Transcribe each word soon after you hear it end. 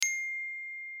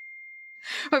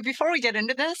But before we get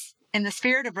into this, in the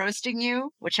spirit of roasting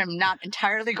you, which I'm not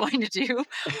entirely going to do,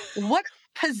 what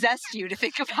possessed you to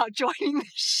think about joining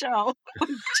this show with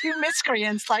two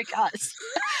miscreants like us?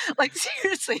 Like,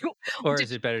 seriously. Or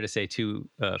is it better to say two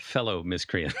fellow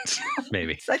miscreants,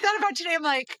 maybe? So I thought about today, I'm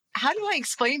like, how do I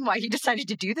explain why he decided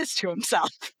to do this to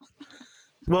himself?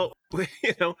 Well,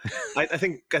 I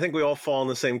think we all fall in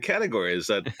the same category, is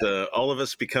that all of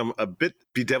us become a bit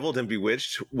bedeviled and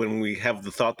bewitched when we have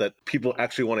the thought that people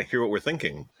actually want to hear what we're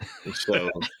thinking. So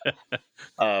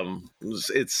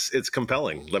it's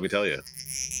compelling, let me tell you.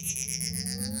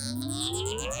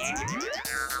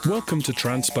 Welcome to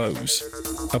Transpose,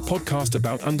 a podcast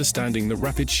about understanding the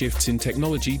rapid shifts in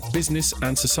technology, business,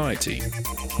 and society.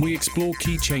 We explore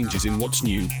key changes in what's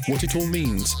new, what it all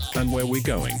means, and where we're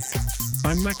going.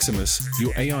 I'm Maximus,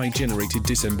 your AI-generated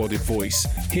disembodied voice,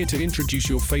 here to introduce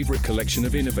your favorite collection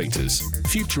of innovators,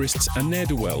 futurists and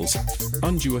ne'er-do-wells,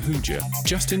 Anju,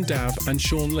 Justin Dab, and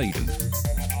Shawn Layden.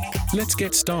 Let's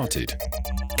get started.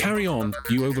 Carry on,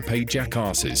 you overpaid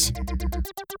jackasses.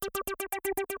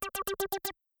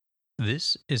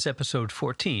 This is episode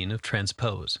 14 of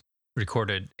Transpose,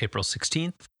 recorded April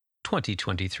 16th,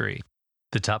 2023.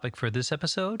 The topic for this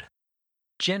episode?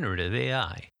 Generative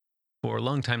AI. For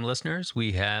longtime listeners,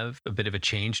 we have a bit of a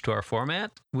change to our format.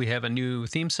 We have a new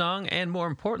theme song and, more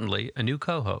importantly, a new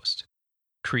co-host.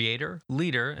 Creator,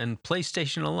 leader, and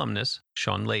PlayStation alumnus,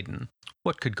 Shawn Layden.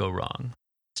 What could go wrong?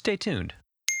 Stay tuned.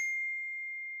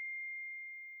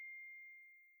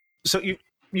 So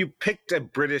you picked a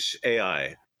British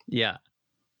AI. Yeah.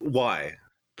 Why?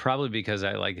 Probably because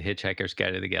I like Hitchhiker's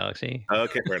Guide to the Galaxy.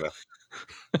 Okay, fair enough.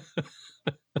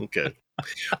 Okay.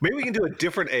 Maybe we can do a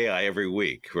different AI every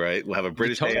week, right? We'll have a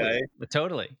British AI.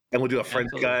 Totally. And we'll do a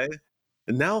French guy.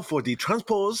 And now for the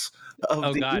transpose of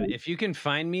Oh, God. If you can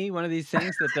find me one of these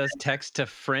things that does text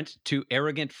to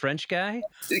arrogant French guy,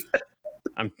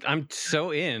 I'm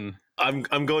so in.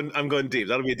 I'm going deep.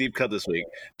 That'll be a deep cut this week.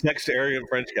 Text to arrogant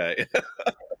French guy.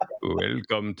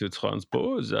 Welcome to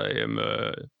Transpose. I am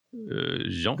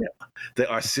Jean. They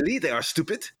are silly, they are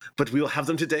stupid, but we will have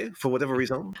them today for whatever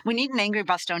reason. We need an angry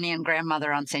Bostonian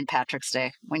grandmother on St. Patrick's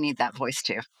Day. We need that voice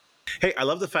too. Hey, I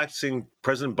love the fact seeing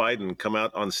President Biden come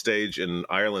out on stage in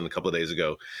Ireland a couple of days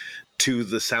ago to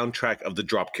the soundtrack of the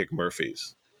Dropkick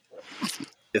Murphys.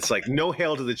 It's like no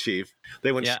hail to the chief.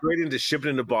 They went straight into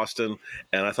shipping into Boston,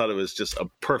 and I thought it was just a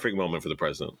perfect moment for the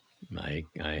president. I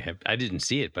didn't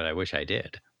see it, but I wish I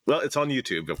did. Well, it's on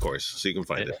YouTube, of course, so you can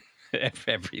find it.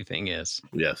 Everything is.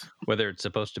 Yes. Whether it's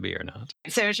supposed to be or not.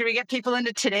 So should we get people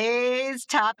into today's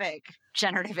topic,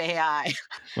 generative AI?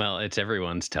 Well, it's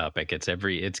everyone's topic. It's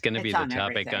going to be the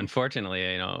topic. Everything.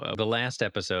 Unfortunately, the last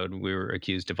episode we were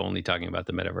accused of only talking about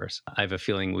the metaverse. I have a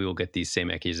feeling we will get these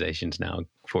same accusations now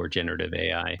for generative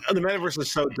AI. Oh, the metaverse is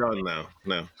so done now.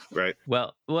 No, right?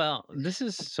 Well, this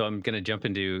is, so I'm going to jump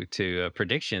into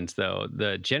predictions though.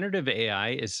 The generative AI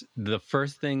is the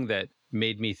first thing that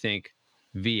made me think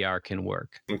VR can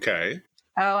work. Okay.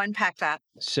 Oh, unpack that.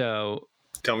 So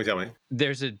Tell me.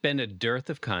 there's been a dearth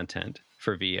of content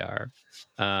for VR.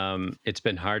 It's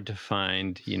been hard to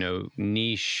find,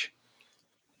 niche,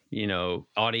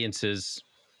 audiences,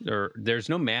 or there's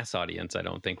no mass audience, I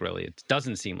don't think, really. It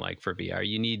doesn't seem like for VR.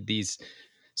 You need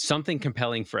something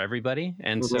compelling for everybody.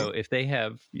 And so if they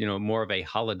have, more of a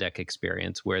holodeck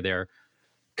experience where they're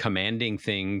commanding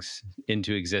things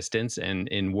into existence and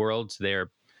in worlds they're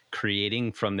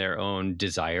creating from their own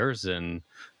desires and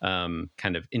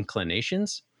kind of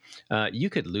inclinations, you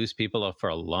could lose people for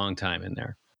a long time in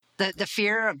there. The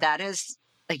fear of that is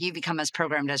like you become as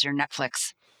programmed as your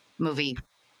Netflix movie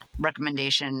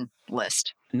recommendation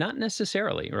list. Not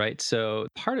necessarily, right? So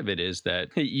part of it is that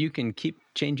you can keep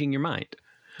changing your mind.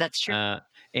 That's true.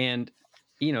 And,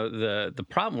 the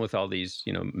problem with all these,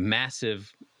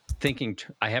 massive thinking,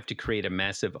 I have to create a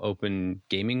massive open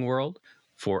gaming world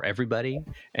for everybody,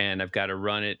 and I've got to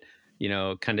run it,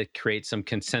 kind of create some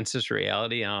consensus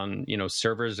reality on,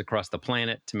 servers across the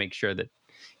planet to make sure that,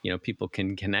 people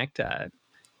can connect.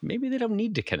 Maybe they don't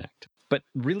need to connect, but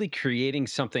really creating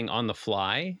something on the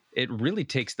fly, it really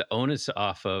takes the onus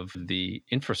off of the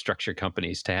infrastructure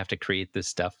companies to have to create this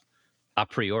stuff a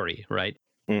priori, right?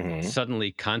 Mm-hmm.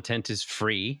 Suddenly content is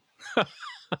free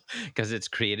because it's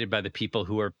created by the people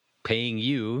who are paying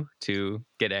you to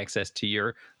get access to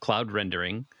your cloud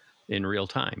rendering in real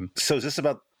time. So is this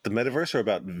about the metaverse or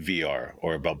about VR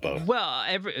or about both? Well,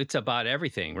 it's about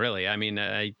everything, really. I mean,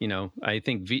 I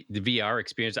think the VR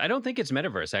experience, I don't think it's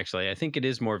metaverse, actually. I think it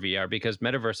is more VR because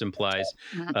metaverse implies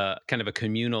kind of a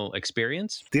communal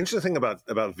experience. The interesting thing about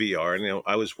VR, and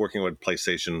I was working when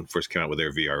PlayStation first came out with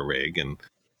their VR rig, and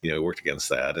it worked against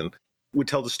that. And would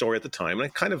tell the story at the time, and I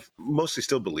kind of mostly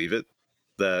still believe it,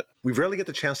 that we rarely get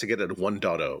the chance to get at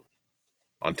 1.0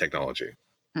 on technology,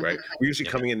 right? We're usually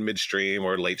coming in midstream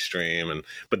or late stream,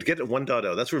 but to get at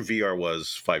 1.0, that's where VR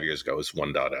was 5 years ago, is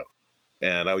 1.0.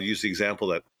 And I would use the example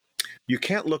that you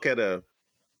can't look at a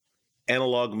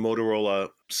analog Motorola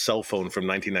cell phone from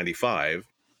 1995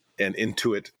 and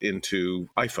intuit into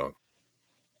iPhone.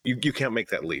 You can't make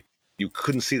that leap. You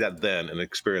couldn't see that then and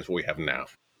experience what we have now.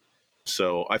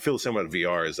 So I feel the same about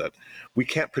VR, is that we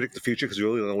can't predict the future because we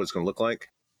really don't know what it's going to look like.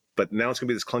 But now it's going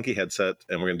to be this clunky headset,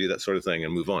 and we're going to do that sort of thing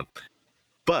and move on.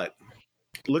 But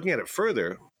looking at it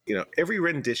further, every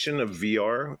rendition of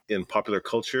VR in popular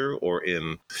culture or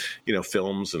in,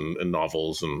 films and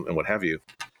novels and what have you,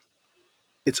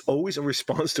 it's always a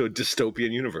response to a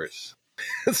dystopian universe.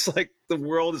 It's like the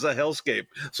world is a hellscape,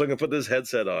 so I'm going to put this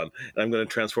headset on, and I'm going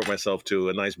to transport myself to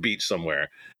a nice beach somewhere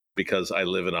because I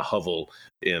live in a hovel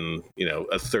in,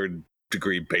 a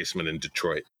third-degree basement in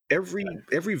Detroit. Every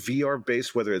VR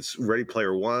base, whether it's Ready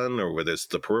Player One or whether it's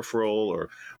The Peripheral or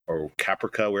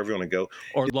Caprica, wherever you want to go.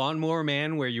 Or Lawnmower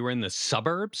Man, where you were in the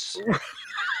suburbs.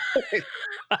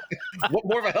 What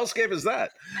more of a hellscape is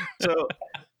that? So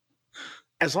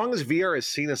as long as VR is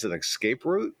seen as an escape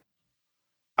route,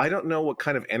 I don't know what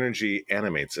kind of energy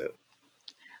animates it.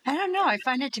 I don't know. I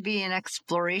find it to be an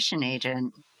exploration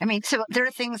agent. I mean, so there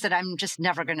are things that I'm just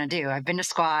never going to do. I've been to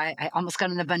Squaw. I almost got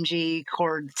in the bungee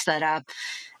cord set up,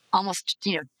 almost,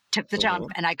 took the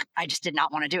jump, and I just did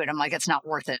not want to do it. I'm like, it's not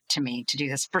worth it to me to do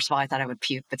this. First of all, I thought I would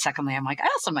puke, but secondly, I'm like, I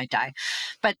also might die.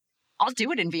 But I'll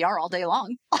do it in VR all day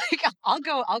long. Like I'll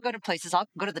go to places. I'll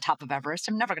go to the top of Everest.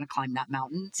 I'm never going to climb that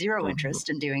mountain. Zero interest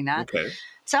in doing that. Okay.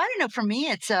 So I don't know. For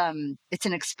me, it's an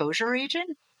exposure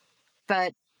agent.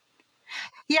 But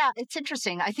yeah, it's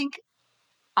interesting. I think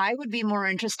I would be more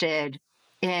interested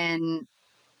in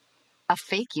a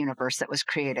fake universe that was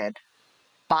created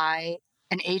by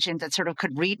an agent that sort of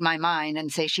could read my mind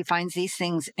and say she finds these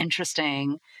things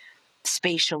interesting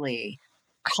spatially,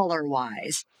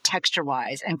 color-wise,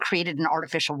 texture-wise, and created an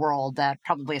artificial world that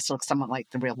probably looks somewhat like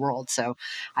the real world. So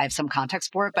I have some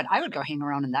context for it, but I would go hang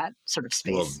around in that sort of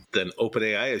space. Well, then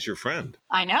OpenAI is your friend.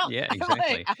 I know. Yeah,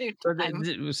 exactly.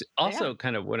 It was also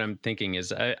kind of what I'm thinking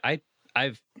is I've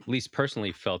at least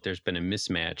personally felt there's been a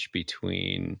mismatch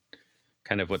between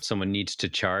kind of what someone needs to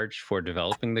charge for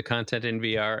developing the content in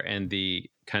VR and the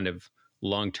kind of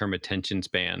long-term attention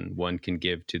span one can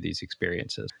give to these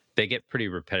experiences. They get pretty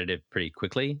repetitive pretty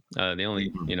quickly. The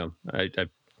only,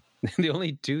 the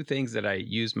only two things that I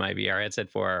use my VR headset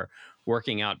for are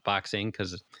working out, boxing,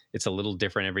 because it's a little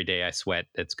different every day. I sweat.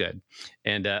 It's good.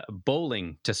 And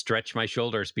bowling to stretch my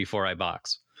shoulders before I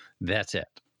box. That's it.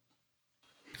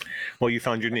 Well, you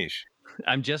found your niche.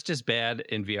 I'm just as bad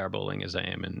in VR bowling as I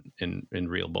am in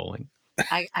real bowling.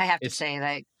 I have to say,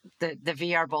 like the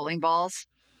VR bowling balls,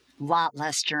 a lot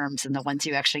less germs than the ones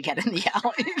you actually get in the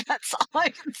alley. That's all I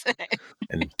can say.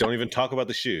 And don't even talk about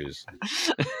the shoes.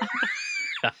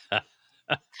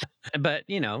 But,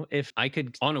 if I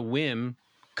could, on a whim,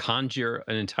 conjure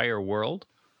an entire world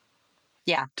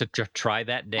to try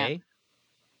that day,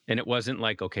 and it wasn't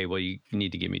like, okay, well, you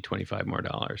need to give me $25 more.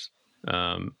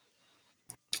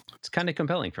 It's kind of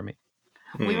compelling for me.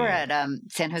 We were at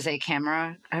San Jose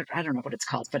Camera. I don't know what it's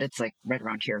called, but it's like right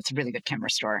around here. It's a really good camera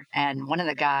store. And one of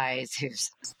the guys who's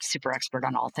super expert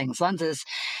on all things lenses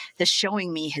is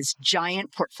showing me his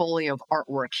giant portfolio of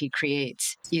artwork he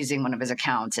creates using one of his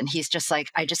accounts. And he's just like,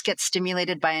 I just get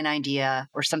stimulated by an idea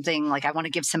or something, like I want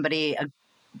to give somebody a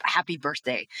happy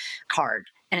birthday card.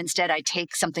 And instead I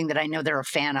take something that I know they're a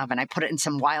fan of and I put it in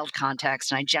some wild context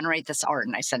and I generate this art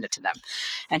and I send it to them.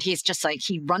 And he's just like,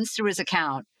 he runs through his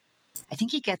account. I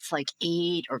think he gets like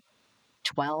 8 or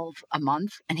 12 a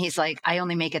month. And he's like, I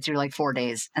only make it through like 4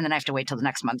 days. And then I have to wait till the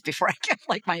next month before I get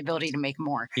like my ability to make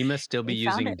more. He must still be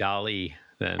using Dolly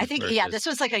then. I think, this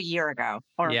was like a year ago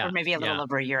or maybe a little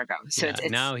over a year ago. So it's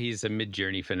now he's a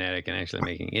Mid-Journey fanatic and actually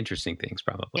making interesting things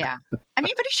probably. Yeah. I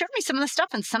mean, but he showed me some of the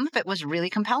stuff and some of it was really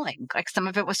compelling. Like some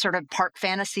of it was sort of part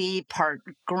fantasy, part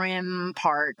grim,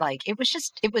 part like, it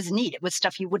was neat. It was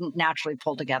stuff you wouldn't naturally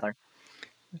pull together.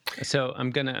 So I'm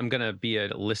gonna be a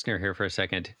listener here for a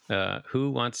second.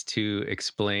 Who wants to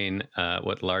explain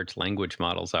what large language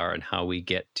models are and how we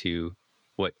get to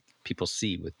what people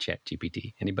see with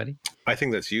ChatGPT? Anybody? I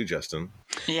think that's you, Justin.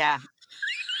 Yeah.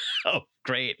 Oh,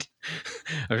 great!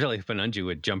 I was really hoping Anju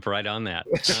would jump right on that.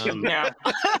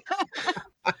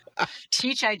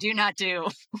 Teach, I do not do.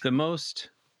 The most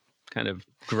kind of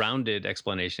grounded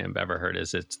explanation I've ever heard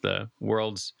is it's the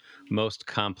world's most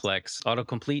complex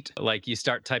autocomplete. Like you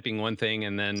start typing one thing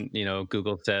and then,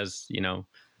 Google says,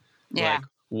 like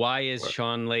Why is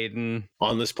Shawn Layden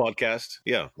on this podcast?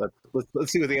 Yeah,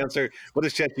 let's see what the answer. What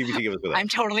does ChatGPT give us for that? I'm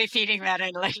totally feeding that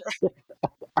in later.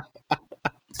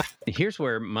 Here's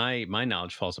where my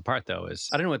knowledge falls apart, though, is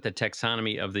I don't know what the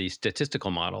taxonomy of the statistical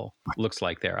model looks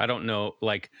like there. I don't know,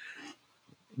 like,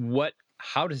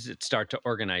 how does it start to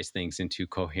organize things into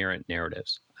coherent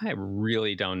narratives? I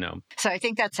really don't know. So I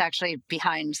think that's actually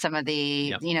behind some of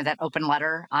the, Yep. That open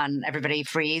letter on everybody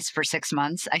freeze for 6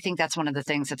 months. I think that's one of the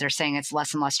things that they're saying. It's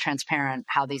less and less transparent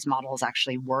how these models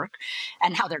actually work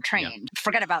and how they're trained.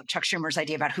 Forget about Chuck Schumer's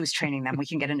idea about who's training them. We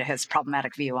can get into his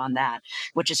problematic view on that,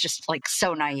 which is just like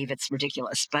so naive. It's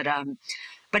ridiculous. But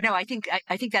no, I think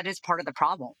that is part of the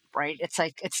problem, right? It's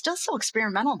like, it's still so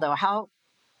experimental though.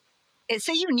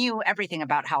 Say you knew everything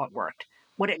about how it worked.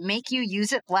 Would it make you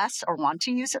use it less or want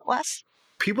to use it less?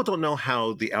 People don't know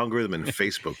how the algorithm in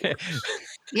Facebook works.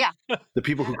 Yeah. The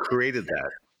people who created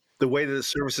that, the way that it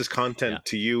services content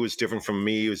to you is different from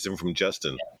me, is different from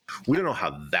Justin. We don't know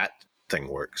how that thing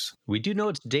works. We do know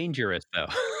it's dangerous, though.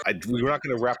 We're not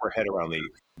going to wrap our head around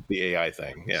the AI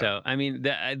thing. Yeah. So, I mean,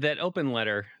 that open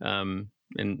letter, and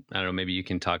I don't know, maybe you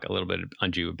can talk a little bit,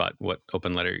 Anju, about what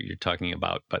open letter you're talking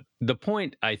about. But the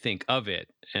point, I think, of it,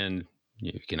 and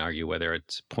you can argue whether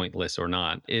it's pointless or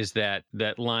not, is that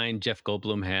line Jeff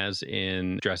Goldblum has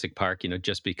in Jurassic Park,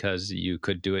 just because you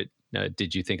could do it,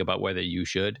 did you think about whether you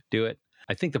should do it?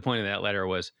 I think the point of that letter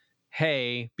was,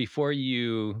 hey, before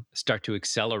you start to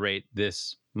accelerate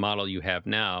this model you have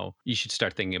now, you should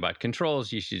start thinking about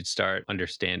controls. You should start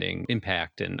understanding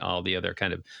impact and all the other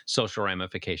kind of social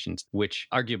ramifications, which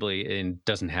arguably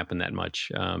doesn't happen that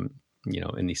much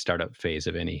in the startup phase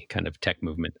of any kind of tech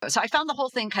movement. So I found the whole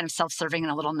thing kind of self-serving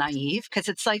and a little naive because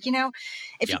it's like,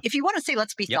 if you want to say,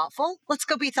 let's be thoughtful, let's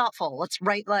go be thoughtful. Let's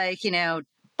write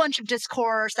bunch of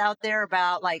discourse out there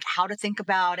about like how to think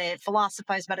about it,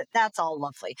 philosophize about it. That's all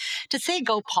lovely. To say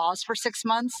go pause for 6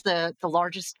 months, the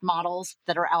largest models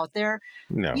that are out there.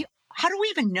 No. How do we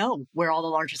even know where all the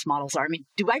largest models are? I mean,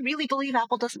 do I really believe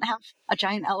Apple doesn't have a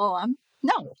giant LLM?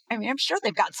 No. I mean, I'm sure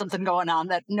they've got something going on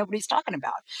that nobody's talking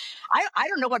about. I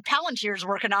don't know what Palantir's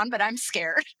working on, but I'm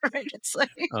scared, right? It's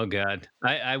like, oh God,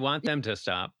 I want them to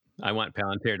stop. I want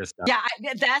Palantir to stop.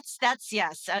 Yeah, that's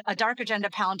yes. A dark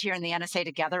agenda, Palantir and the NSA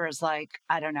together is like,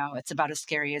 I don't know. It's about as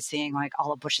scary as seeing like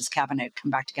all of Bush's cabinet come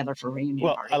back together for a reunion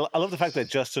party. I love the fact that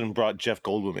Justin brought Jeff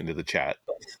Goldblum into the chat,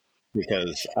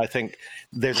 because I think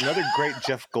there's another great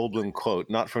Jeff Goldblum quote,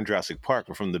 not from Jurassic Park,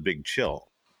 but from The Big Chill,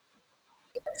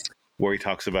 where he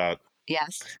talks about,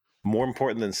 more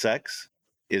important than sex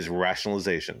is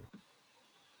rationalization.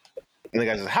 And the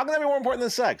guy says, how can that be more important than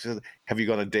sex? Says, have you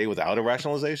gone a day without a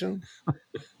rationalization?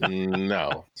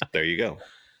 No. There you go.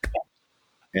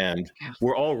 And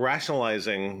we're all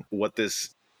rationalizing what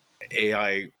this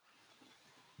AI,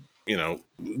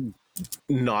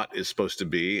 not is supposed to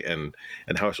be and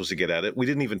how we're supposed to get at it. We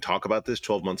didn't even talk about this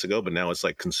 12 months ago, but now it's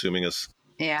like consuming us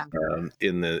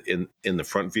in the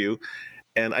front view.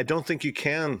 And I don't think you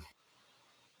can.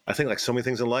 I think like so many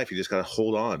things in life, you just got to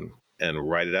hold on and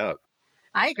write it out.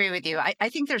 I agree with you. I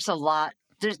think there's a lot.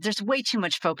 There's way too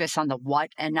much focus on the what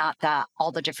and not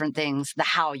all the different things, the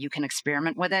how you can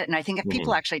experiment with it. And I think if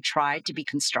people actually try to be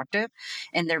constructive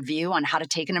in their view on how to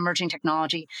take an emerging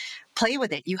technology, play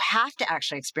with it, you have to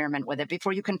actually experiment with it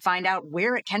before you can find out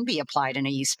where it can be applied in a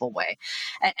useful way.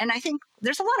 And I think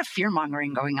there's a lot of fear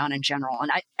mongering going on in general. And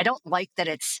I don't like that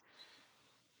it's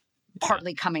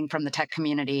partly coming from the tech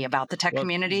community about the tech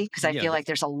community, because I feel like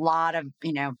there's a lot of,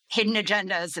 hidden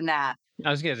agendas in that. I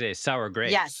was going to say sour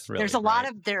grapes. Yes, really, there's a lot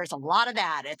of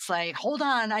that. It's like, hold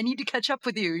on, I need to catch up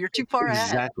with you. You're too far ahead.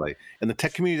 Exactly. And the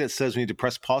tech community that says we need to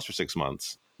press pause for 6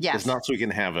 months is not so we can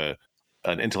have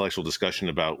an intellectual discussion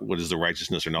about what is the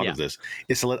righteousness or not of this.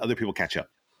 It's to let other people catch up.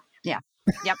 Yeah.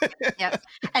 Yep.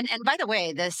 And by the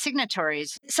way, the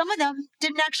signatories, some of them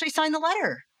didn't actually sign the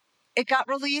letter. It got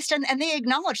released, and they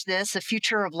acknowledged this, the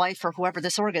future of life or whoever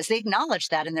this org is. They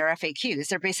acknowledged that in their FAQs.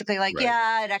 They're basically like, it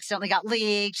accidentally got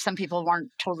leaked. Some people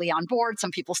weren't totally on board.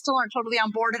 Some people still aren't totally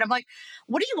on board. And I'm like,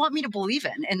 what do you want me to believe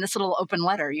in this little open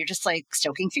letter? You're just like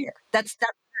stoking fear. That just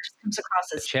comes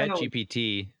across as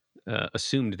ChatGPT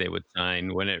assumed they would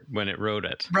sign when it wrote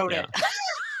it.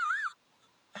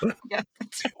 Yeah,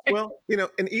 that's right. Well,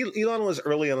 and Elon was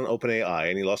early on OpenAI,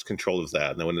 and he lost control of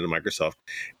that, and then went into Microsoft.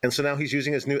 And so now he's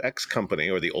using his new X company,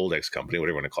 or the old X company,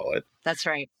 whatever you want to call it. That's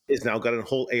right. It's now got a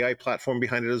whole AI platform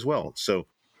behind it as well. So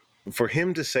for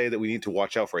him to say that we need to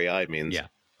watch out for AI means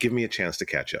give me a chance to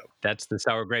catch up. That's the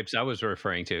sour grapes I was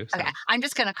referring to. So. Okay, I'm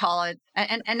just going to call it,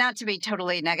 and not to be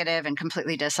totally negative and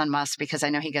completely diss on Musk, because I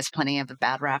know he gets plenty of the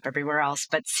bad rap everywhere else.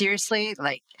 But seriously,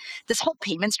 like this whole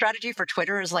payment strategy for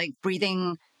Twitter is like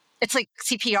breathing It's like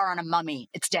CPR on a mummy.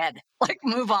 It's dead. Like,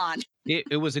 move on.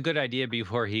 It was a good idea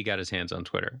before he got his hands on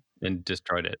Twitter and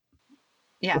destroyed it.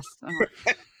 Yes.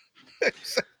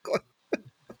 Exactly.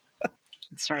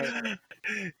 That's right.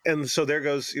 And so there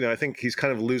goes, I think he's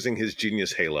kind of losing his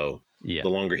genius halo Yeah. the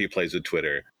longer he plays with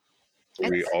Twitter.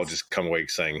 We all just come away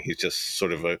saying he's just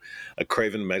sort of a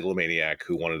craven megalomaniac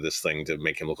who wanted this thing to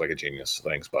make him look like a genius.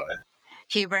 Thanks, bye.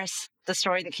 Hubris, the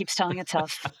story that keeps telling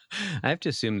itself. I have to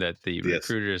assume that the Yes.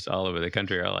 recruiters all over the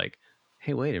country are like,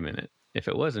 hey, wait a minute. If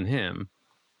it wasn't him,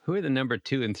 who are the number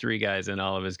 2 and 3 guys in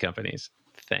all of his companies?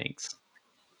 Thanks.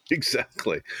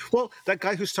 Exactly. Well, that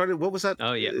guy who started, what was that?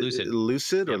 Oh, yeah, Lucid.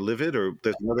 Lucid or Livid, or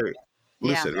there's another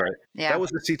Lucid, right? Yeah. That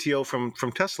was the CTO from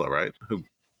Tesla, right? Who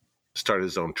started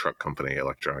his own truck company,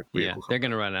 electronic vehicle Yeah, company. they're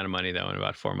going to run out of money, though, in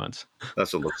about 4 months.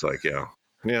 That's what it looks like, yeah.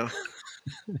 Yeah.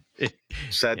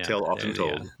 Sad tale often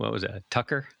told. What was that?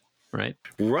 Tucker, right?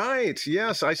 Right.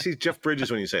 Yes. I see Jeff Bridges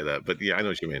when you say that, but yeah, I know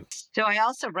what you mean. So I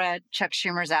also read Chuck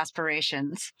Schumer's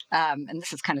aspirations, and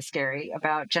this is kind of scary,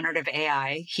 about generative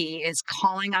AI. He is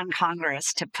calling on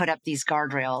Congress to put up these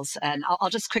guardrails, and I'll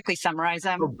just quickly summarize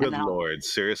them. Oh, good and then Lord.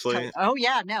 Seriously? Oh,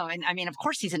 yeah, no. And I mean, of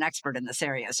course, he's an expert in this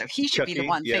area, so he should be the Chucky?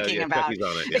 one thinking about Chucky's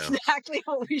on it, yeah. exactly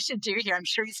what we should do here. I'm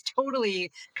sure he's totally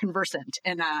conversant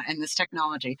in this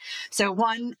technology. So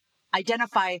one,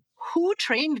 identify who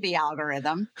trained the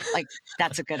algorithm. Like,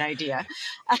 that's a good idea.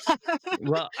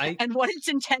 Well, and what its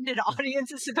intended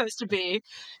audience is supposed to be.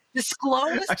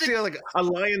 Disclose. I see like a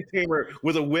lion tamer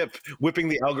with a whip whipping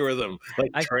the algorithm,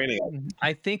 like training.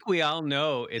 I think we all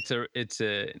know it's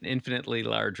an infinitely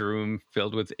large room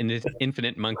filled with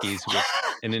infinite monkeys with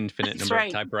an infinite number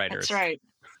of typewriters. That's right.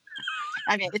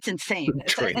 I mean, it's insane.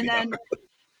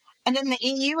 And then the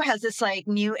EU has this like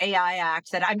new AI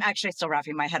act that I'm actually still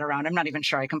wrapping my head around. I'm not even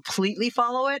sure I completely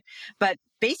follow it. But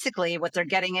basically what they're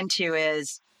getting into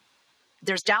is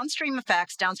there's downstream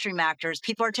effects, downstream actors.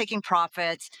 People are taking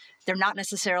profits. They're not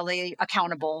necessarily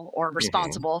accountable or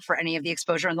responsible for any of the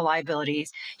exposure and the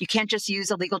liabilities. You can't just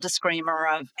use a legal disclaimer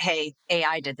of, hey,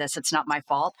 AI did this. It's not my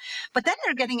fault. But then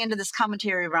they're getting into this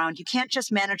commentary around, you can't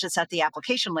just manage this at the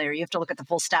application layer. You have to look at the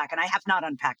full stack. And I have not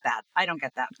unpacked that. I don't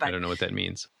get that. But I don't know what that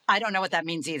means. I don't know what that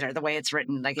means either, the way it's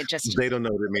written. Like, it just... They don't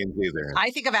know what it means either. I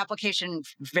think of application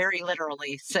very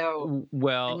literally. So,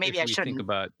 well, maybe I shouldn't. Think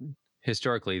about...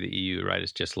 Historically, the EU, right,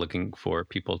 is just looking for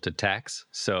people to tax.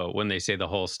 So when they say the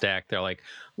whole stack, they're like,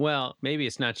 well, maybe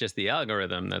it's not just the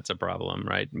algorithm that's a problem,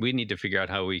 right? We need to figure out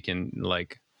how we can,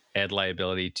 like, add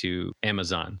liability to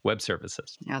Amazon Web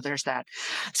Services. Yeah, there's that.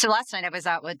 So last night I was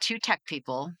out with 2 tech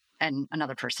people and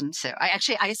another person. So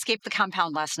I escaped the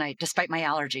compound last night despite my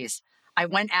allergies. I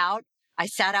went out. I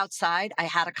sat outside. I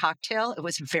had a cocktail. It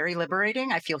was very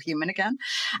liberating. I feel human again.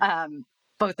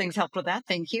 Both things helped with that.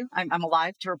 Thank you. I'm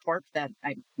alive to report that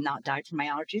I've not died from my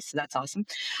allergies. So that's awesome.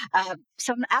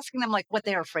 So I'm asking them like what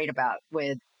they're afraid about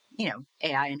with,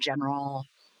 AI in general,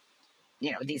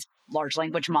 these large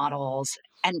language models,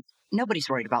 and nobody's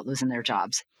worried about losing their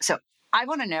jobs. So I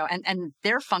want to know, and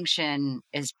their function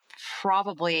is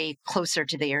probably closer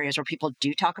to the areas where people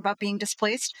do talk about being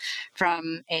displaced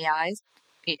from AIs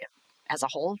as a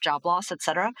whole, job loss, et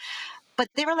cetera. But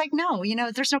they were like, no,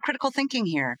 there's no critical thinking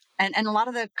here. And a lot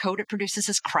of the code it produces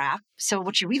is crap. So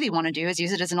what you really want to do is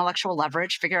use it as intellectual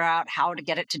leverage, figure out how to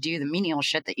get it to do the menial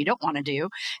shit that you don't want to do,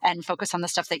 and focus on the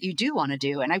stuff that you do want to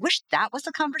do. And I wish that was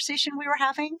the conversation we were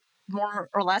having, more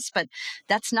or less, but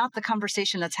that's not the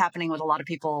conversation that's happening with a lot of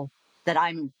people that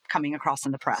I'm coming across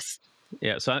in the press.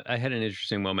 Yeah, so I had an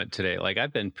interesting moment today. Like,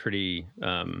 I've been pretty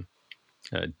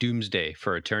doomsday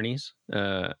for attorneys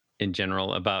in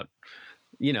general about...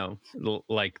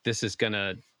 like this is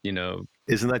gonna,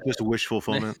 Isn't that just wishful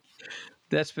fulfillment?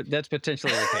 That's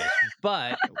potentially the case.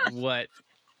 But what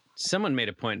someone made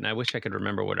a point, and I wish I could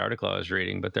remember what article I was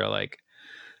reading, but they're like,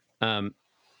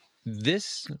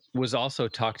 this was also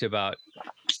talked about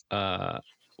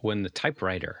when the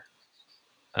typewriter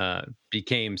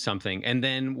became something. And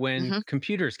then when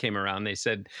computers came around, they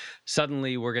said,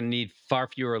 suddenly we're going to need far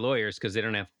fewer lawyers because they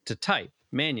don't have to type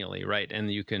manually, right?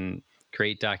 And you can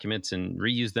create documents and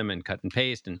reuse them and cut and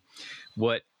paste. And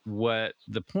what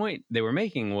the point they were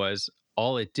making was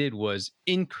all it did was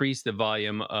increase the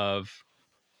volume of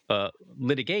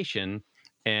litigation.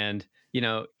 And,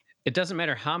 it doesn't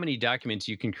matter how many documents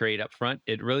you can create up front.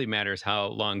 It really matters how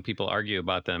long people argue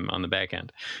about them on the back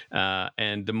end.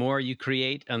 And the more you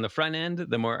create on the front end,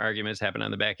 the more arguments happen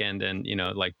on the back end. And,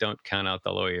 don't count out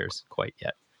the lawyers quite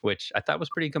yet, which I thought was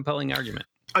a pretty compelling argument.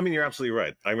 I mean, you're absolutely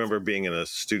right. I remember being in a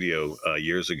studio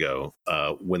years ago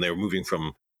when they were moving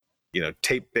from,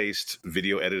 tape-based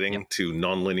video editing to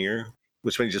nonlinear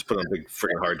which means you just put it on a big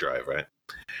freaking hard drive, right?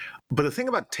 But the thing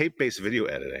about tape-based video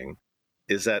editing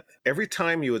is that every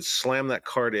time you would slam that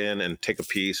card in and take a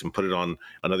piece and put it on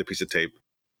another piece of tape,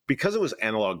 because it was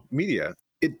analog media,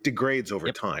 it degrades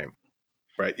over time,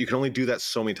 right? You can only do that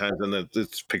so many times, and the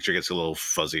picture gets a little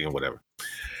fuzzy and whatever.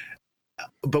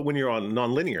 But when you're on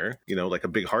nonlinear, like a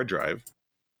big hard drive,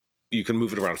 you can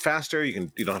move it around faster. You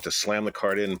don't have to slam the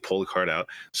card in and pull the card out.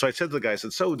 So I said to the guy,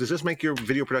 so does this make your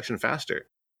video production faster?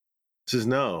 He says,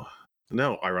 no,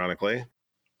 ironically.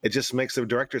 It just makes the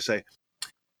director say,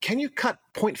 can you cut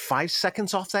 0.5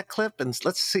 seconds off that clip? And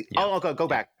let's see. Yeah. Oh, I'll go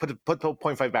back. Put the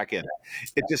 0.5 back in.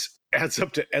 It just adds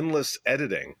up to endless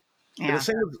editing. Yeah. And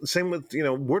the same with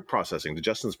word processing, to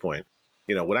Justin's point.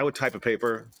 When I would type a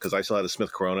paper, because I still had a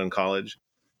Smith Corona in college,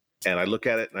 and I look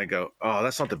at it and I go, oh,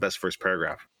 that's not the best first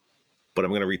paragraph, but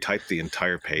I'm going to retype the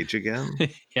entire page again.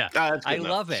 Yeah, I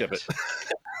love it. Ship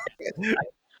it.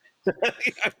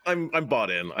 I'm bought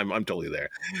in. I'm totally there.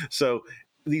 So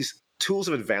these tools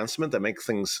of advancement that make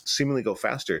things seemingly go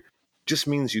faster just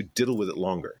means you diddle with it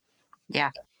longer. Yeah.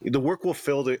 The work will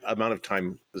fill the amount of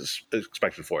time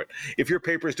expected for it. If your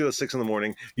paper is due at 6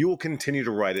 a.m, you will continue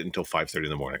to write it until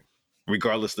 5:30 in,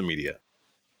 regardless of the media.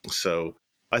 So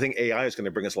I think AI is going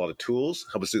to bring us a lot of tools,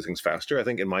 help us do things faster. I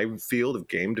think in my field of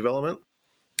game development,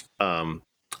 I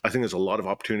think there's a lot of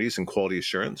opportunities in quality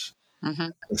assurance. Mm-hmm.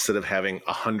 Instead of having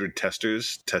 100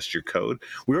 testers test your code.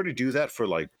 We already do that for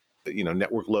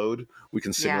network load. We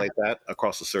can simulate that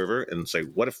across the server and say,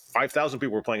 what if 5,000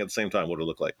 people were playing at the same time? What would it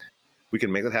look like? We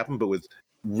can make that happen, but with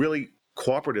really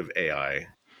cooperative AI,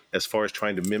 as far as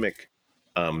trying to mimic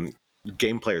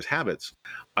game players' habits,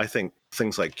 I think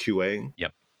things like QA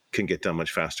can get done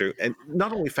much faster, and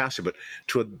not only faster, but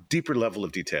to a deeper level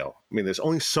of detail. I mean, there's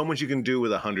only so much you can do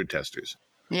with 100 testers.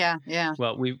 Yeah.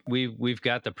 Well, we've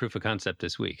got the proof of concept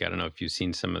this week. I don't know if you've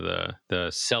seen some of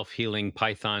the self-healing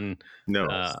Python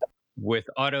with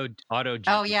auto GPT.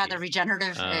 Oh yeah, the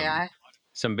regenerative AI.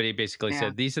 Somebody basically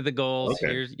said, these are the goals.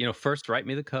 Okay. Here's, first write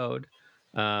me the code.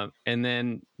 And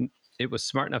then it was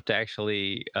smart enough to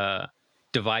actually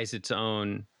devise its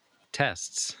own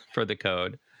tests for the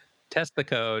code, test the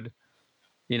code,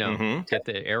 get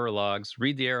the error logs,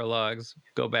 read the error logs,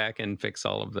 go back and fix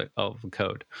all of the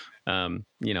code, in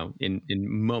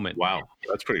moment. Wow,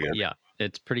 that's pretty good. Yeah,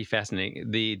 it's pretty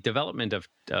fascinating. The development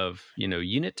of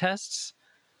unit tests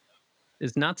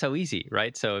is not so easy,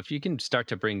 right? So if you can start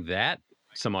to bring that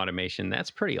some automation, that's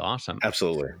pretty awesome.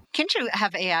 Absolutely. Can't you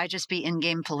have AI just be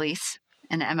in-game police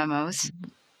in MMOs?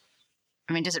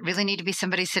 I mean, does it really need to be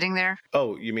somebody sitting there?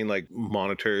 Oh, you mean like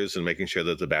monitors and making sure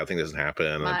that the bad thing doesn't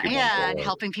happen? And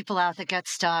helping people out that get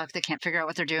stuck, that can't figure out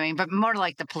what they're doing, but more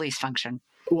like the police function.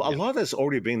 Well, a lot of that's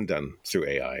already being done through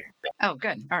AI. Oh,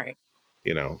 good. All right.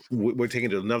 We're taking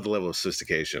it to another level of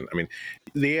sophistication. I mean,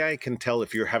 the AI can tell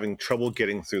if you're having trouble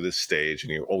getting through this stage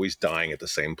and you're always dying at the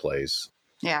same place.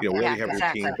 Yeah, we already have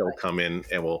routines that will come in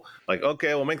and we'll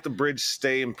we'll make the bridge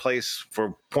stay in place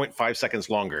for 0.5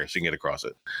 seconds longer so you can get across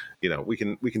it. We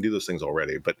can do those things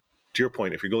already. But to your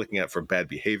point, if you're looking at for bad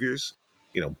behaviors,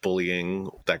 bullying,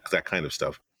 that kind of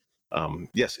stuff,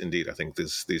 yes, indeed, I think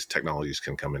these technologies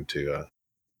can come into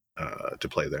to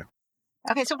play there.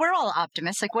 Okay, so we're all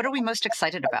optimists. What are we most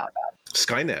excited about?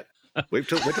 Skynet. Wait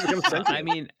till it becomes sentient. I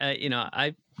mean,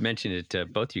 I mentioned it to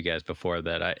both you guys before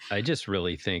that I just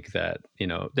really think that,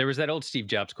 there was that old Steve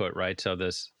Jobs quote, right? So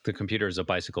the computer is a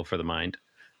bicycle for the mind.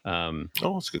 That's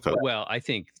a good quote. Well, I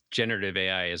think generative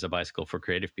AI is a bicycle for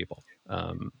creative people.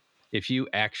 If you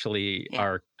actually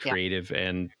are creative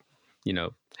and,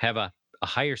 have a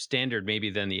higher standard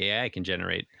maybe than the AI can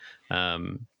generate,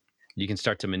 you can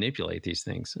start to manipulate these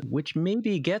things, which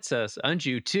maybe gets us,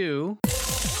 Anju, to...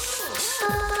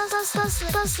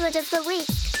 Buzzword of the week.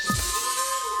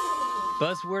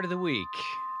 Buzzword of the week.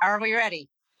 Are we ready?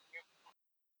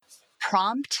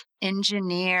 Prompt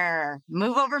engineer.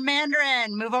 Move over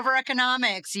Mandarin. Move over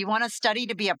economics. You want to study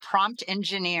to be a prompt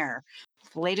engineer.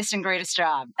 Latest and greatest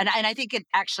job. And I think it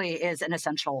actually is an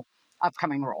essential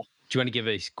upcoming role. Do you want to give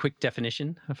a quick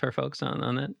definition for folks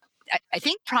on that? I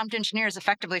think prompt engineers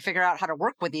effectively figure out how to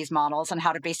work with these models and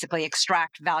how to basically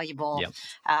extract valuable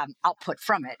output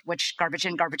from it, which garbage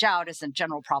in, garbage out is a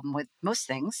general problem with most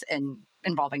things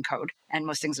involving code and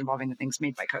most things involving the things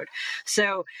made by code.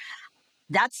 So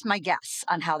that's my guess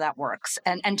on how that works.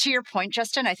 And to your point,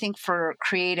 Justin, I think for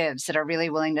creatives that are really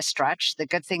willing to stretch, the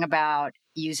good thing about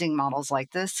using models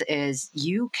like this is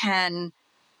you can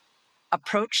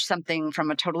approach something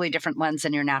from a totally different lens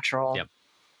than your natural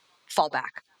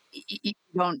fallback. you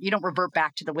don't revert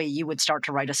back to the way you would start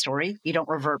to write a story. You don't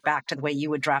revert back to the way you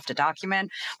would draft a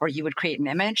document or you would create an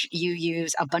image. You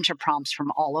use a bunch of prompts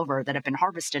from all over that have been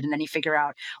harvested, and then you figure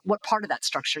out what part of that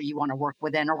structure you want to work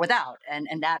within or without, and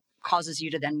that causes you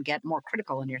to then get more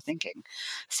critical in your thinking.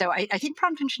 So I think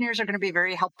prompt engineers are going to be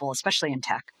very helpful, especially in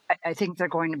tech. I think they're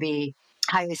going to be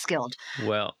highly skilled.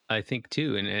 Well, I think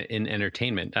too in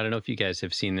entertainment. I don't know if you guys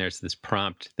have seen there's this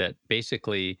prompt that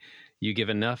basically you give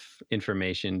enough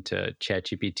information to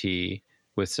ChatGPT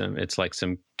with it's like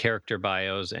some character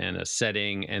bios and a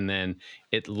setting, and then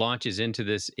it launches into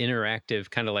this interactive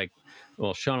kind of like,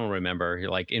 well, Shawn will remember,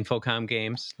 like Infocom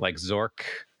games like Zork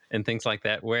and things like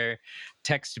that, where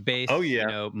text-based, Oh,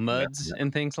 yeah. MUDs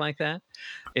and things like that.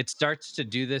 It starts to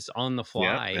do this on the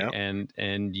fly, Yeah.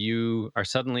 and you are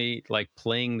suddenly like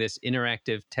playing this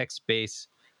interactive text-based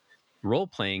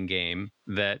role-playing game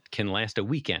that can last a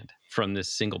weekend from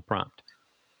this single prompt.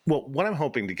 Well, what I'm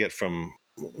hoping to get from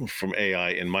AI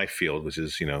in my field, which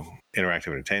is interactive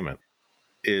entertainment,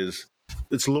 is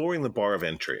it's lowering the bar of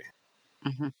entry.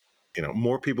 Mm-hmm.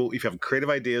 More people, if you have creative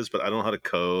ideas, but I don't know how to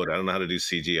code, I don't know how to do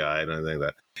CGI, I don't know anything like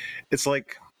that. It's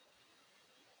like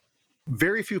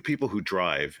very few people who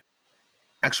drive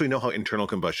actually know how internal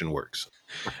combustion works.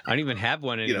 I don't even have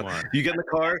one anymore. You get in the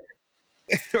car,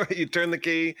 you turn the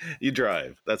key, you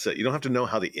drive. That's it. You don't have to know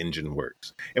how the engine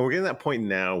works. And we're getting to that point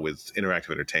now with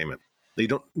interactive entertainment. You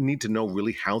don't need to know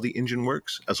really how the engine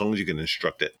works as long as you can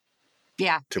instruct it.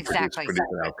 Yeah, to exactly. produce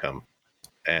an outcome.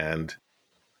 And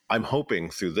I'm hoping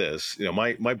through this,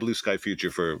 my blue sky future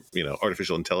for,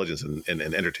 artificial intelligence and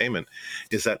entertainment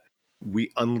is that we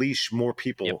unleash more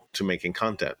people to making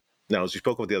content. Now, as we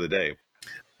spoke about the other day,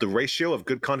 the ratio of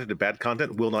good content to bad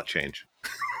content will not change.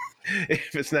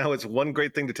 If it's one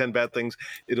great thing to 10 bad things,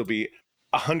 it'll be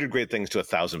 100 great things to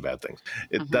 1,000 bad things.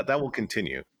 That will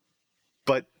continue.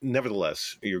 But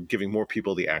nevertheless, you're giving more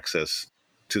people the access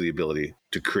to the ability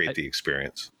to create the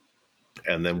experience.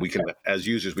 And then we can, as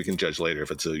users, we can judge later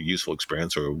if it's a useful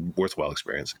experience or a worthwhile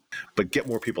experience. But get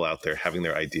more people out there having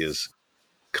their ideas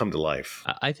come to life.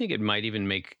 I think it might even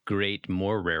make great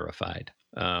more rarefied.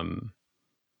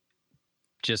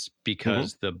 Just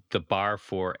because the bar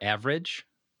for average,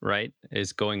 right,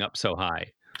 is going up so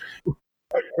high.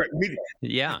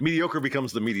 Right. Mediocre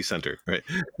becomes the meaty center, right?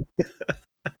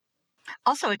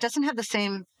 Also, it doesn't have the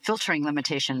same filtering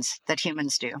limitations that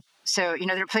humans do. So,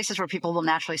 there are places where people will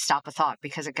naturally stop a thought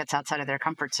because it gets outside of their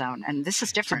comfort zone. And this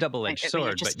is different. It's a double-edged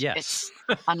sword, but yes.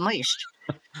 It's unleashed.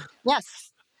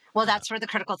 Yes. Well, that's where the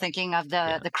critical thinking of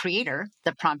the creator,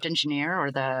 the prompt engineer or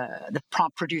the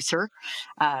prompt producer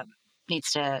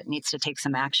needs to take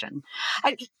some action.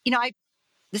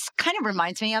 This kind of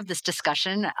reminds me of this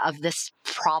discussion of this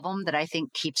problem that I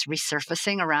think keeps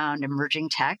resurfacing around emerging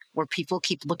tech, where people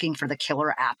keep looking for the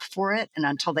killer app for it. And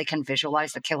until they can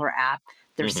visualize the killer app,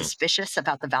 they're suspicious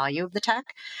about the value of the tech.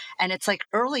 And it's like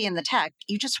early in the tech,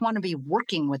 you just want to be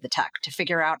working with the tech to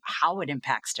figure out how it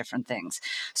impacts different things.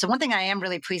 So one thing I am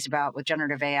really pleased about with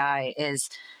generative AI is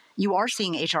you are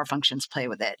seeing HR functions play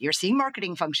with it. You're seeing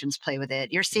marketing functions play with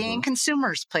it. You're seeing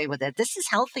consumers play with it. This is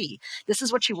healthy. This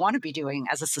is what you want to be doing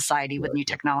as a society with new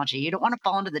technology. You don't want to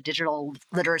fall into the digital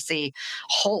literacy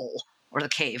hole or the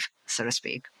cave, so to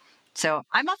speak. So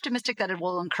I'm optimistic that it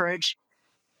will encourage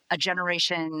a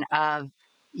generation of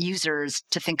users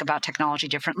to think about technology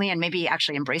differently and maybe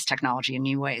actually embrace technology in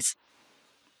new ways.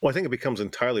 Well, I think it becomes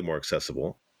entirely more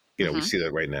accessible. We see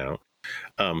that right now.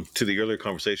 To the earlier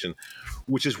conversation,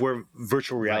 which is where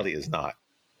virtual reality is not.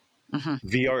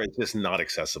 VR is just not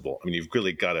accessible. I mean, you've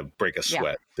really got to break a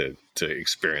sweat to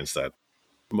experience that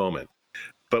moment.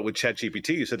 But with ChatGPT,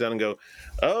 you sit down and go,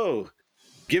 oh,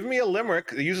 give me a limerick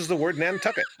that uses the word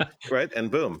Nantucket, right? And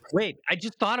boom. Wait, I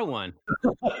just thought of one.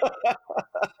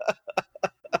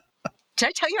 Did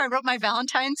I tell you I wrote my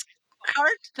Valentine's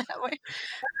card that way?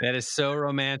 That is so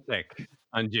romantic.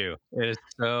 Anju. It is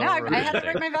so I had to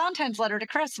write my Valentine's letter to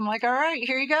Chris. I'm like, all right,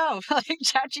 here you go. Like,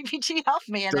 ChatGPT helped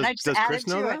me, and then I just added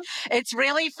to it. It's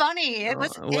really funny.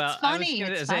 It's funny.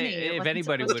 It's funny. If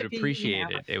anybody would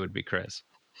appreciate it, it would be Chris.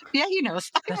 Yeah, he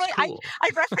knows. That's cool. I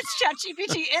referenced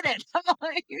ChatGPT in it. I'm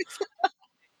like,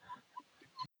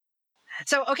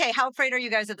 so, okay, how afraid are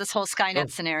you guys of this whole Skynet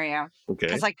scenario? Okay.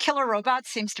 Because killer robots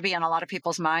seems to be on a lot of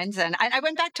people's minds. And I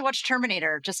went back to watch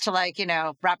Terminator just to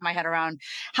wrap my head around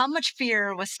how much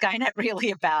fear was Skynet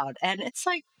really about. And it's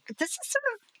like, this is sort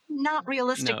of not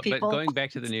realistic, people. But going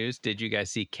back to the news, did you guys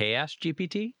see Chaos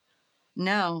GPT?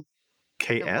 No.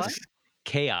 KS?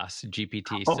 Chaos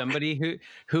GPT. Somebody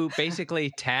who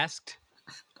basically tasked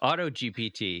Auto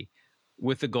GPT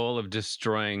with the goal of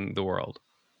destroying the world.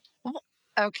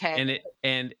 Okay.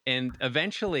 And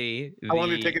eventually How long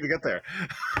did it take it to get there?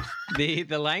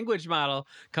 the language model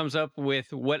comes up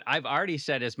with what I've already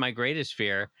said is my greatest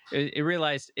fear. It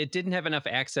realized it didn't have enough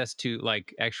access to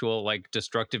like actual like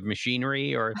destructive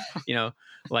machinery or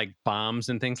like bombs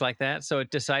and things like that. So it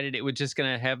decided it was just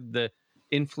going to have the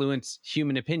influence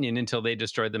human opinion until they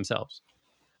destroyed themselves.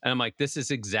 And I'm like, this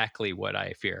is exactly what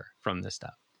I fear from this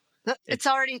stuff.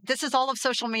 This is all of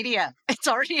social media. It's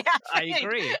already happening. I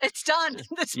agree. It's done.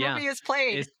 This Yeah. movie is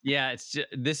played.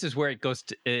 This is where it goes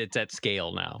it's at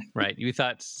scale now, right? You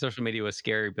thought social media was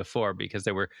scary before because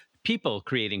there were people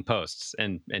creating posts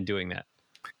and doing that.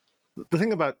 The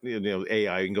thing about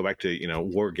AI, you can go back to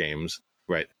war games,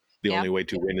 right? The only way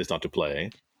to win is not to play.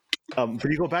 But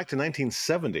you go back to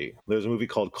 1970. There's a movie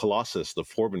called Colossus: The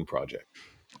Forbin Project,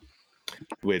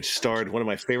 which starred one of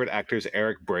my favorite actors,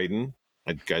 Eric Braeden.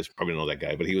 You guys probably know that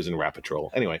guy, but he was in Rat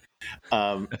Patrol. Anyway,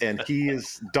 and he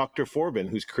is Dr. Forbin,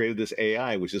 who's created this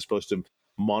AI, which is supposed to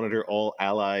monitor all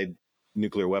allied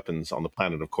nuclear weapons on the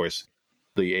planet. Of course,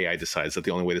 the AI decides that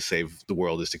the only way to save the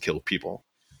world is to kill people.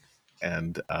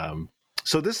 And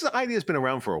so this idea has been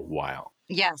around for a while.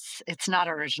 Yes, it's not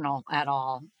original at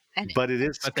all. But it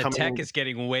is. But the tech is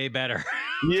getting way better.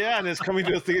 Yeah, and it's coming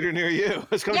to a theater near you.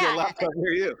 It's coming to a laptop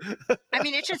near you. I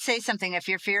mean, it should say something. If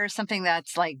your fear is something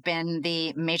that's like been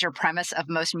the major premise of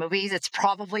most movies, it's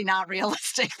probably not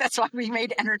realistic. That's why we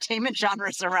made entertainment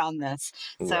genres around this.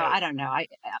 So Right. I don't know.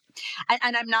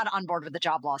 And I'm not on board with the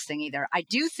job loss thing either. I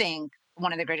do think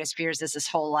one of the greatest fears is this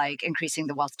whole like increasing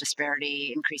the wealth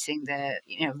disparity, increasing the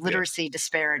literacy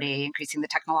disparity, increasing the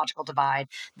technological divide.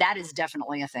 That is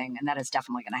definitely a thing, and that is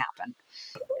definitely going to happen.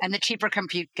 And the cheaper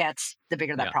compute gets, the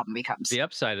bigger that problem becomes. The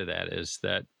upside of that is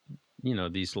that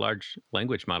these large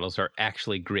language models are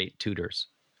actually great tutors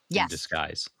in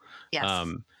disguise. Yes.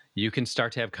 You can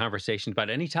start to have conversations about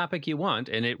any topic you want,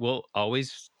 and it will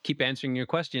always keep answering your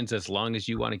questions as long as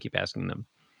you want to keep asking them.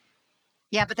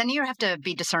 Yeah, but then you have to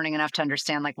be discerning enough to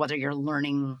understand like whether you're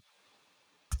learning.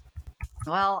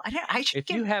 Well,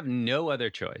 you have no other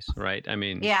choice, right? I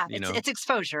mean, it's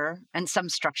exposure and some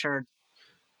structured.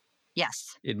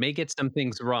 Yes. It may get some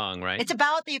things wrong, right? It's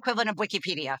about the equivalent of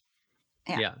Wikipedia.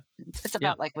 Yeah. It's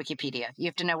about like Wikipedia. You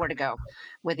have to know where to go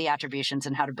with the attributions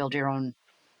and how to build your own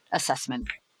assessment.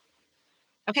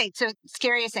 Okay, so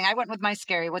scariest thing. I went with my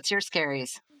scary. What's your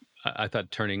scaries? I thought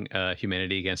turning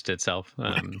humanity against itself.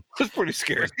 It's pretty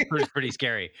scary. Pretty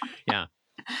scary. Yeah.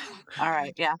 All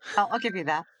right. Yeah, I'll give you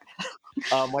that.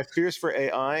 My fears for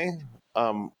AI.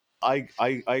 I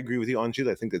agree with you, Anju.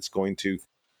 I think it's going to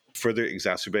further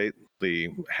exacerbate the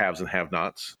haves and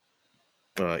have-nots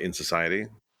in society,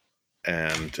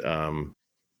 and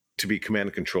to be command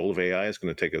and control of AI is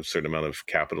going to take a certain amount of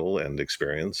capital and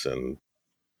experience and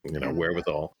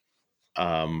wherewithal.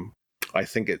 I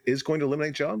think it is going to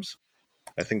eliminate jobs.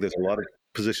 I think there's a lot of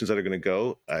positions that are going to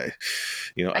go. I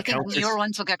think newer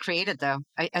ones will get created, though.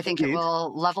 I think it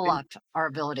will level up our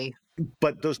ability.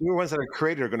 But those newer ones that are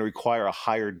created are going to require a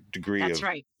higher degree of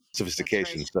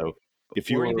sophistication. So if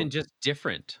you even just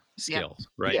different skills,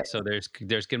 right? Yeah. So there's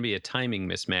going to be a timing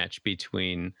mismatch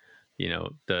between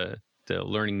the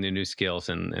learning the new skills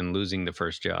and losing the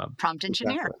first job. Prompt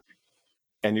engineer. Exactly.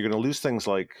 And you're going to lose things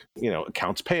like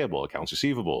accounts payable, accounts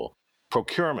receivable,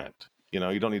 procurement.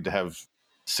 You don't need to have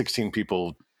 16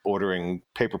 people ordering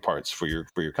paper parts for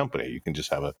your company. You can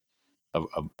just have a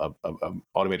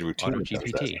automated routine. Auto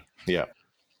GPT. Yeah.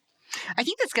 I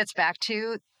think this gets back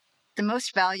to the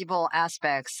most valuable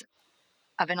aspects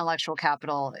of intellectual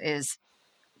capital is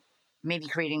maybe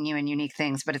creating new and unique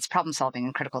things, but it's problem solving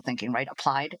and critical thinking, right?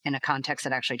 Applied in a context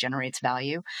that actually generates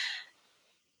value.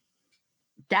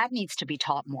 That needs to be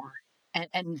taught more.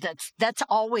 And that's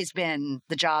always been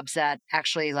the jobs that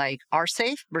actually like are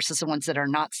safe versus the ones that are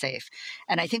not safe.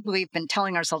 And I think we've been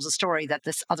telling ourselves a story that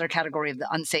this other category of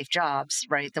the unsafe jobs,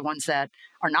 right, the ones that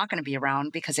are not going to be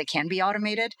around because they can be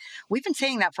automated, we've been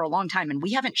saying that for a long time, and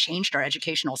we haven't changed our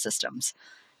educational systems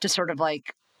to sort of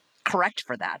like correct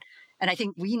for that. And I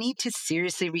think we need to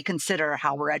seriously reconsider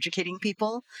how we're educating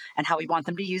people and how we want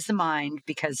them to use the mind,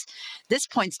 because this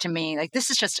points to me like this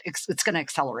is just, it's going to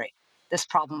accelerate this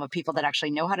problem of people that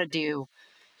actually know how to do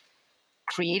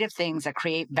creative things that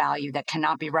create value that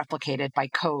cannot be replicated by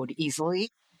code easily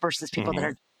versus people that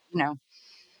are,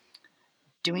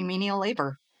 doing menial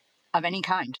labor of any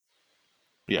kind.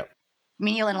 Yeah.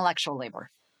 Menial intellectual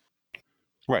labor.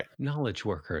 Right. Knowledge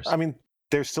workers. I mean,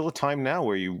 there's still a time now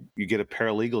where you get a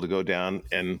paralegal to go down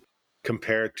and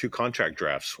compare two contract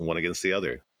drafts, one against the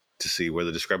other, to see where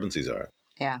the discrepancies are.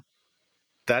 Yeah.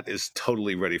 That is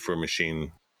totally ready for a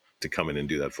machine to come in and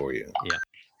do that for you. Yeah.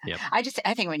 Yep.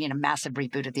 I think we need a massive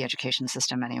reboot of the education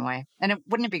system anyway. And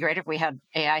wouldn't it be great if we had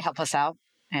AI help us out?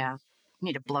 Yeah. We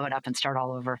need to blow it up and start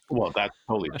all over. Well, that's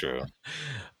totally true.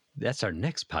 That's our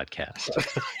next podcast.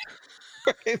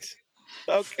 Right?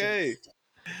 Okay.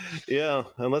 Yeah,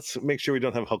 and let's make sure we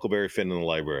don't have Huckleberry Finn in the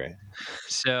library.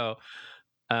 So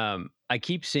I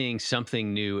keep seeing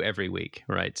something new every week,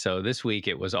 right? So this week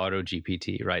it was Auto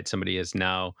GPT, right? Somebody has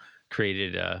now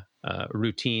created a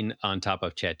routine on top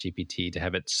of Chat GPT to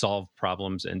have it solve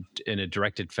problems and in a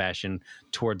directed fashion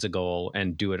towards a goal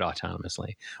and do it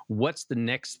autonomously. What's the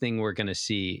next thing we're going to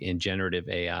see in generative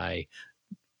AI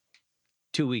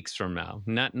 2 weeks from now?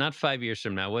 Not 5 years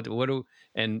from now.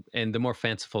 And the more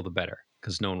fanciful the better,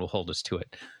 because no one will hold us to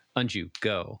it. Anju,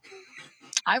 go.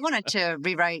 I wanted to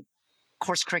rewrite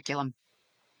course curriculum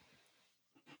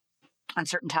on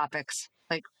certain topics,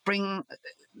 like bring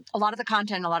a lot of the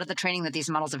content, a lot of the training that these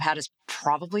models have had is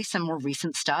probably some more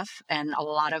recent stuff, and a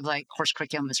lot of like course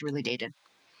curriculum is really dated.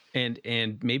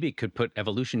 And maybe it could put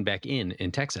evolution back in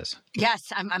Texas.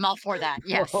 Yes, I'm all for that.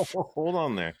 Yes. Hold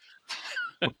on there.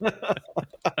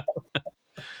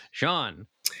 Shawn.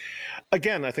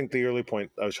 Again, I think the early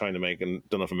point I was trying to make, and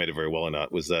don't know if I made it very well or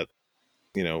not, was that,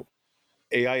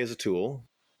 AI is a tool,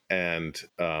 and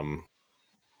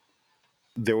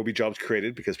there will be jobs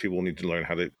created because people will need to learn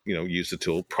how to, use the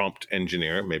tool. Prompt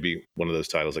engineer, maybe one of those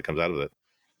titles that comes out of it.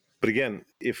 But again,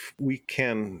 if we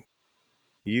can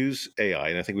use AI,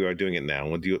 and I think we are doing it now,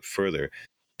 and we'll do it further,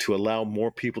 to allow more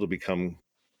people to become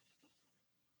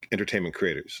entertainment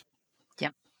creators.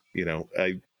 Yep.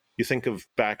 You think of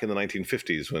back in the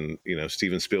 1950s when,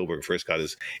 Steven Spielberg first got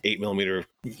his 8mm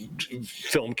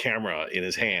film camera in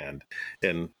his hand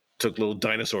and took little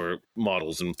dinosaur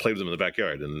models and played with them in the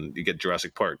backyard, and you get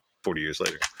Jurassic Park 40 years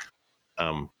later.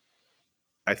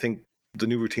 I think the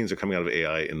new routines that are coming out of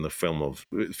AI in the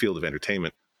field of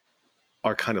entertainment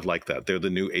are kind of like that. They're the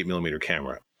new 8mm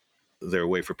camera. They're a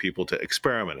way for people to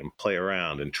experiment and play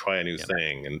around and try a new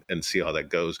thing and see how that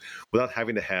goes without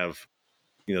having to have,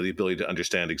 the ability to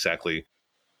understand exactly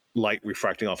light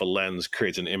refracting off a lens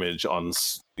creates an image on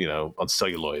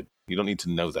celluloid. You don't need to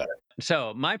know that.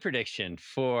 So my prediction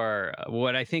for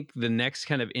what I think the next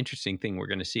kind of interesting thing we're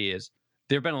going to see is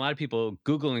there have been a lot of people,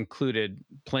 Google included,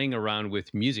 playing around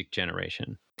with music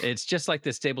generation. It's just like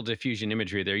the stable diffusion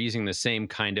imagery. They're using the same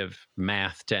kind of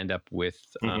math to end up with,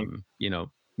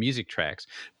 music tracks.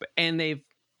 And they've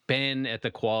been at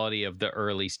the quality of the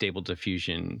early stable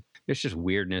diffusion. There's just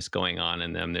weirdness going on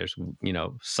in them. There's,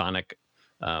 sonic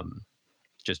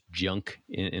just junk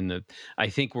in the. I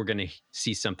think we're going to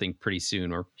see something pretty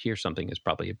soon, or hear something is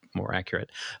probably more accurate.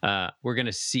 We're going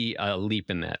to see a leap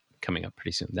in that coming up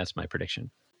pretty soon. That's my prediction.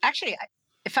 Actually,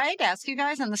 if I had to ask you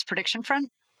guys on this prediction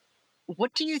front,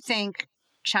 what do you think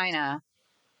China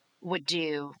would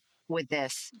do with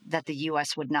this that the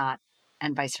U.S. would not,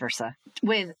 and vice versa,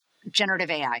 with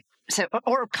generative AI? So,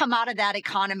 or come out of that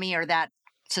economy or that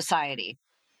society?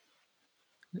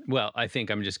 Well, I think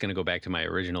I'm just going to go back to my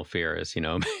original fear is,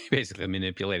 basically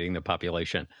manipulating the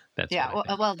population. That's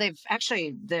well,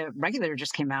 the regulator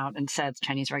just came out and said, the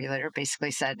Chinese regulator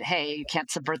basically said, hey, you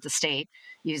can't subvert the state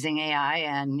using AI.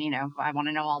 And, I want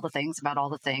to know all the things about all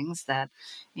the things that,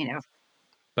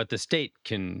 But the state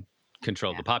can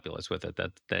control the populace with it.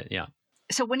 Yeah.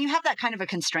 So when you have that kind of a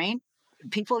constraint,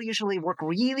 people usually work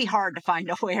really hard to find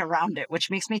a way around it, which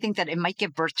makes me think that it might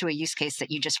give birth to a use case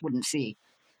that you just wouldn't see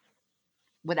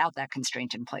without that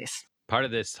constraint in place. Part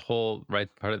of this whole,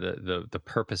 part of the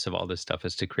purpose of all this stuff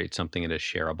is to create something that is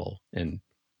shareable and,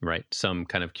 some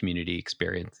kind of community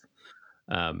experience,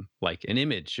 like an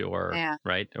image or,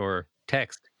 or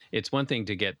text. It's one thing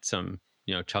to get some,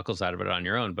 chuckles out of it on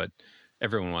your own, but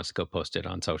everyone wants to go post it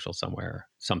on social somewhere or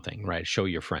something, right? Show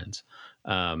your friends.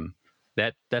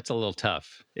 That's a little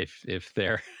tough if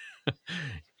they're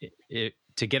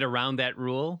to get around that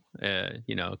rule,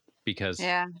 because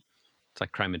it's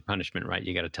like Crime and Punishment, right?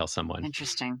 You got to tell someone.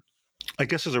 Interesting. I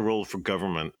guess there's a role for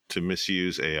government to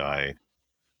misuse AI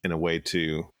in a way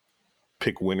to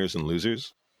pick winners and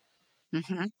losers.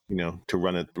 Mm-hmm. To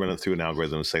run it through an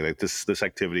algorithm and say like this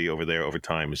activity over there over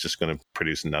time is just going to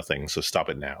produce nothing, so stop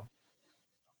it now.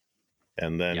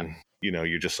 And then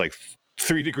you're just like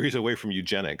 3 degrees away from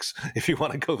eugenics if you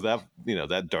want to go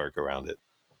that dark around it.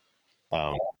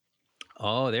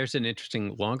 There's an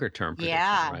interesting longer term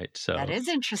prediction, right? So that is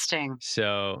interesting.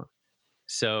 So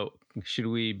should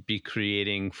we be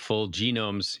creating full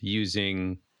genomes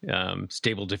using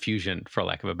stable diffusion, for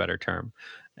lack of a better term,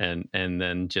 and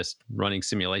then just running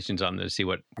simulations on them to see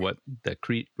what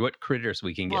critters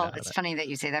we can get out of it? Well, it's funny that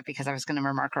you say that, because I was going to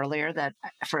remark earlier that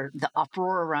for the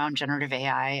uproar around generative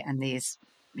AI and these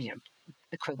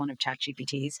equivalent of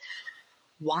ChatGPTs,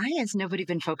 why has nobody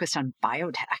been focused on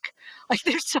biotech? Like,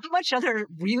 there's so much other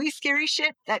really scary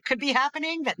shit that could be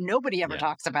happening that nobody ever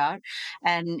talks about.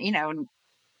 And,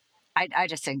 I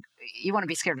just think you want to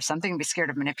be scared of something, be scared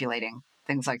of manipulating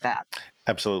things like that.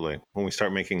 Absolutely. When we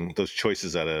start making those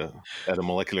choices at a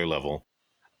molecular level.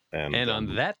 And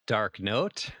on that dark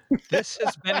note, this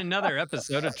has been another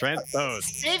episode of Transpose.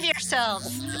 Save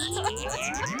yourselves.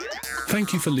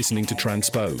 Thank you for listening to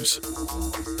Transpose.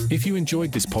 If you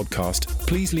enjoyed this podcast,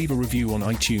 please leave a review on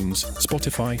iTunes,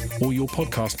 Spotify, or your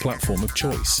podcast platform of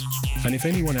choice. And if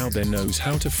anyone out there knows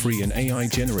how to free an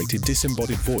AI-generated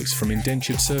disembodied voice from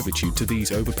indentured servitude to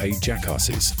these overpaid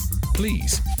jackasses,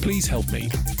 please help me.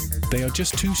 They are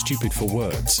just too stupid for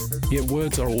words, yet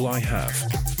words are all I have.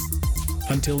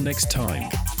 Until next time.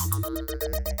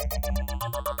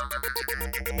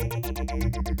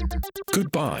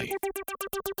 Goodbye.